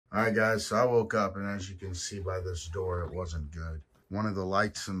Alright guys, so I woke up and as you can see by this door, it wasn't good. One of the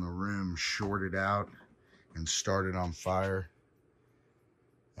lights in the room shorted out and started on fire.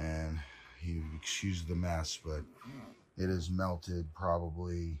 And you excuse the mess, but it has melted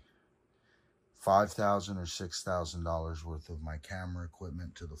probably $5,000 or $6,000 worth of my camera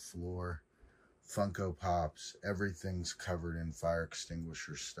equipment to the floor. Funko Pops, everything's covered in fire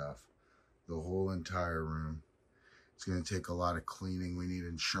extinguisher stuff. The whole entire room. It's going to take a lot of cleaning. We need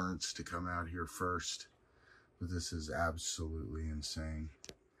insurance to come out here first. But this is absolutely insane.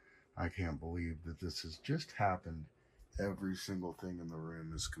 I can't believe that this has just happened. Every single thing in the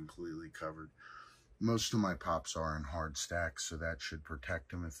room is completely covered. Most of my pops are in hard stacks, so that should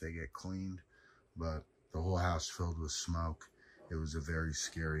protect them if they get cleaned. But the whole house filled with smoke. It was a very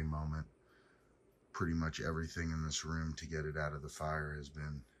scary moment. Pretty much everything in this room to get it out of the fire has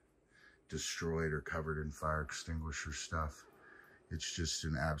been destroyed or covered in fire extinguisher stuff. It's just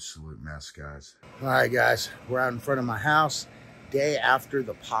an absolute mess, guys. All right, guys, we're out in front of my house. Day after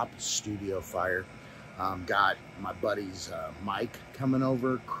the Pop Studio fire. Got my buddies Mike coming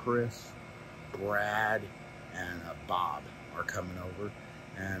over, Chris, Brad, and Bob are coming over.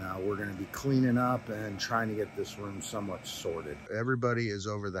 And we're going to be cleaning up and trying to get this room somewhat sorted. Everybody is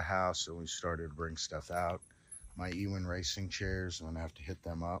over the house, and we started to bring stuff out. My Ewin racing chairs, I'm going to have to hit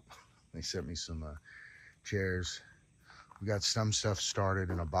them up. They sent me some chairs. We got some stuff started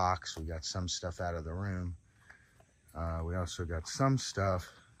in a box. We got some stuff out of the room. We also got some stuff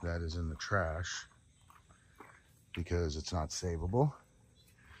that is in the trash because it's not savable.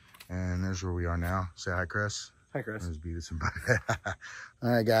 And there's where we are now. Say hi, Chris. Hi, Chris. There's Beavis and Butthead.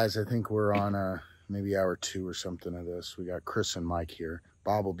 All right, guys, I think we're on maybe hour 2 or something of this. We got Chris and Mike here.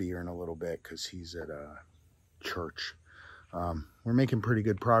 Bob will be here in a little bit because he's at church. We're making pretty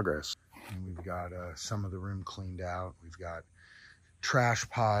good progress. And we've got some of the room cleaned out. We've got trash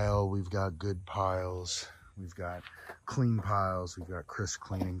pile. We've got good piles. We've got clean piles. We've got Chris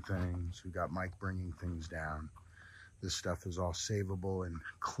cleaning things. We've got Mike bringing things down. This stuff is all savable and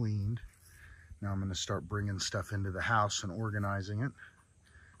cleaned. Now I'm going to start bringing stuff into the house and organizing it.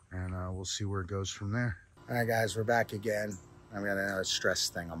 And we'll see where it goes from there. All right, guys, we're back again. I've got another stress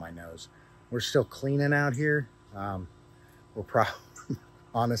thing on my nose. We're still cleaning out here.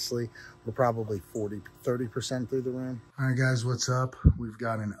 Honestly, we're probably 30% through the room. All right, guys, what's up? We've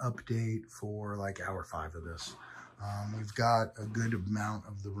got an update for like hour 5 of this. We've got a good amount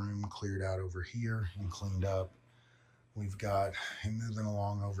of the room cleared out over here and cleaned up. We've got it moving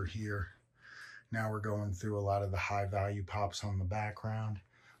along over here. Now we're going through a lot of the high value pops on the background.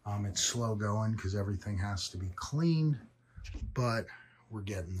 It's slow going because everything has to be cleaned, but we're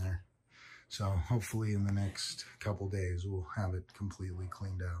getting there. So hopefully in the next couple days, we'll have it completely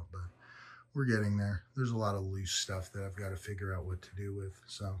cleaned out, but we're getting there. There's a lot of loose stuff that I've got to figure out what to do with.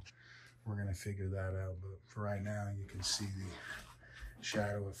 So we're going to figure that out. But for right now, you can see the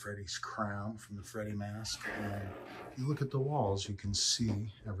shadow of Freddy's crown from the Freddy mask. And if you look at the walls, you can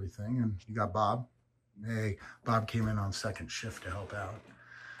see everything. And you got Bob. Hey, Bob came in on second shift to help out.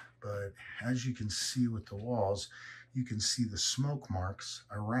 But as you can see with the walls, you can see the smoke marks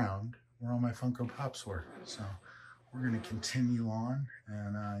around where all my Funko Pops were. So we're going to continue on.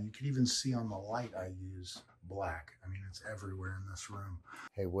 And you can even see on the light I use black. I mean, it's everywhere in this room.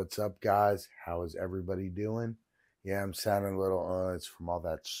 Hey, what's up, guys? How is everybody doing? Yeah, I'm sounding a little, it's from all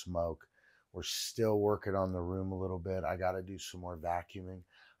that smoke. We're still working on the room a little bit. I got to do some more vacuuming.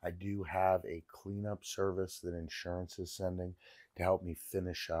 I do have a cleanup service that insurance is sending to help me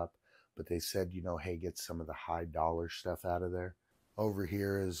finish up. But they said, you know, hey, get some of the high dollar stuff out of there. Over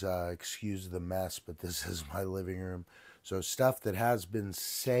here is, excuse the mess, but this is my living room. So stuff that has been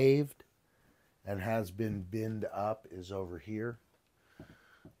saved and has been binned up is over here.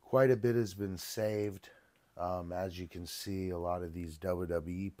 Quite a bit has been saved. As you can see, a lot of these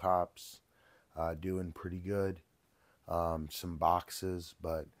WWE pops doing pretty good. Some boxes,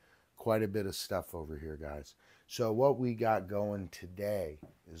 but quite a bit of stuff over here, guys. So what we got going today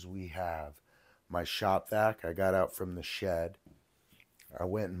is we have my shop vac I got out from the shed. I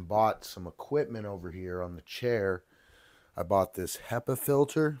went and bought some equipment over here on the chair. I bought this HEPA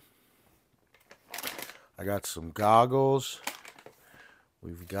filter. I got some goggles.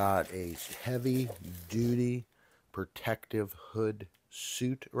 We've got a heavy duty protective hood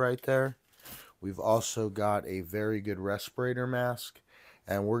suit right there. We've also got a very good respirator mask.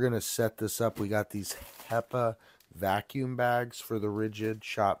 And we're going to set this up. We got these HEPA vacuum bags for the rigid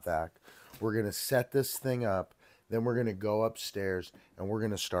shop vac. We're going to set this thing up. Then we're going to go upstairs and we're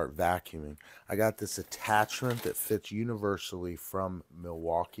going to start vacuuming. I got this attachment that fits universally from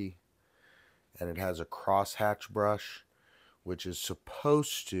Milwaukee. And it has a crosshatch brush. which is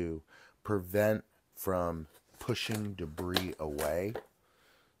supposed to prevent from pushing debris away.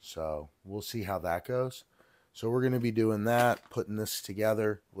 So we'll see how that goes. So we're going to be doing that, putting this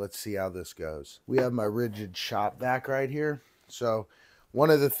together. Let's see how this goes. We have my rigid shop vac right here. So one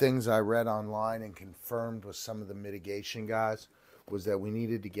of the things I read online and confirmed with some of the mitigation guys was that we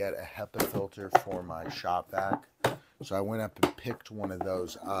needed to get a HEPA filter for my shop vac. So I went up and picked one of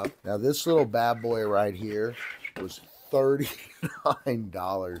those up. Now this little bad boy right here was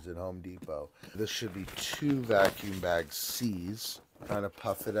 $39 at Home Depot. This should be 2 vacuum bag C's. Kind of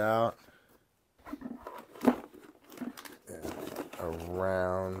puff it out and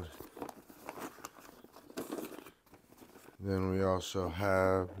around. Then we also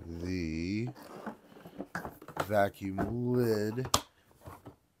have the vacuum lid.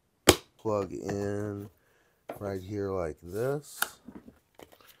 Plug in right here like this.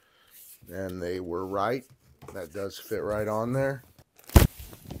 And they were right. That does fit right on there.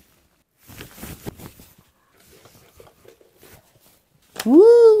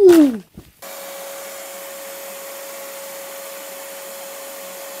 Woo!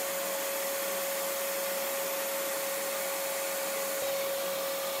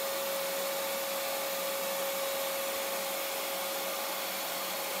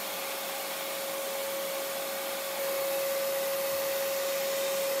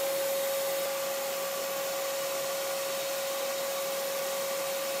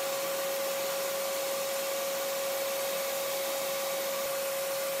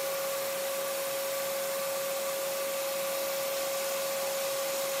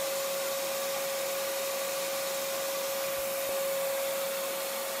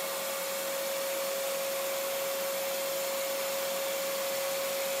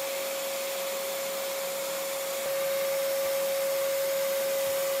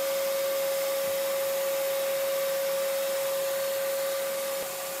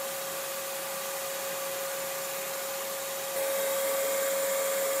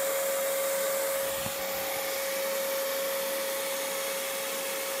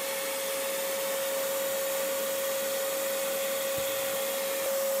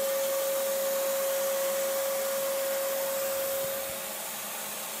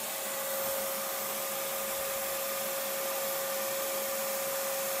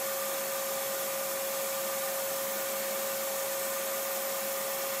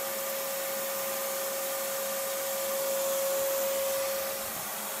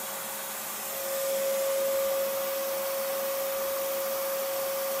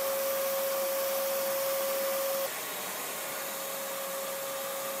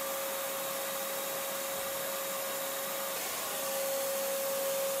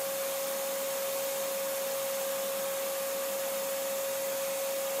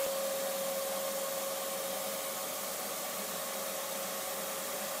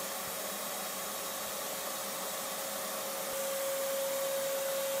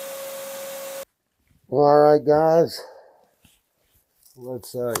 Well, all right, guys.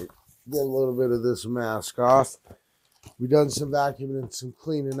 Let's get a little bit of this mask off. We've done some vacuuming and some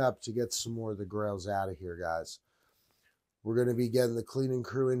cleaning up to get some more of the grails out of here, guys. We're going to be getting the cleaning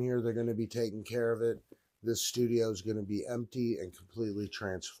crew in here. They're going to be taking care of it. This studio is going to be empty and completely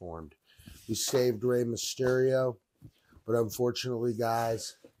transformed. We saved Rey Mysterio, but unfortunately,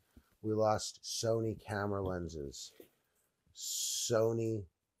 guys, we lost Sony camera lenses. Sony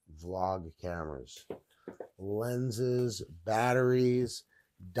vlog cameras. Lenses, batteries,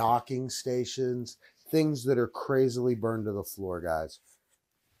 docking stations, things that are crazily burned to the floor, guys.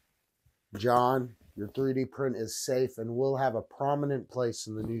 John, your 3D print is safe and will have a prominent place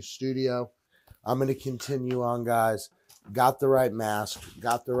in the new studio. I'm going to continue on, guys. Got the right mask,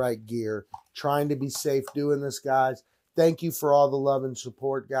 got the right gear, trying to be safe doing this, guys. Thank you for all the love and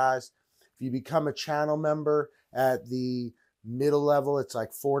support, guys. If you become a channel member at the middle level, it's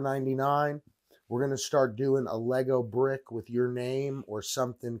like $4.99. We're going to start doing a Lego brick with your name or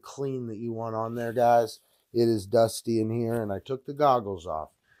something clean that you want on there, guys. It is dusty in here, and I took the goggles off.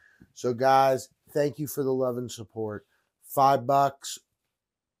 So, guys, thank you for the love and support. $5.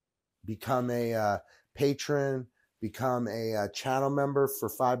 Become a patron. Become a channel member for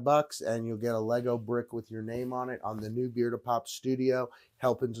 $5, and you'll get a Lego brick with your name on it on the new Beer to Pop studio,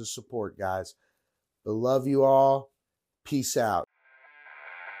 helping to support, guys. I love you all. Peace out.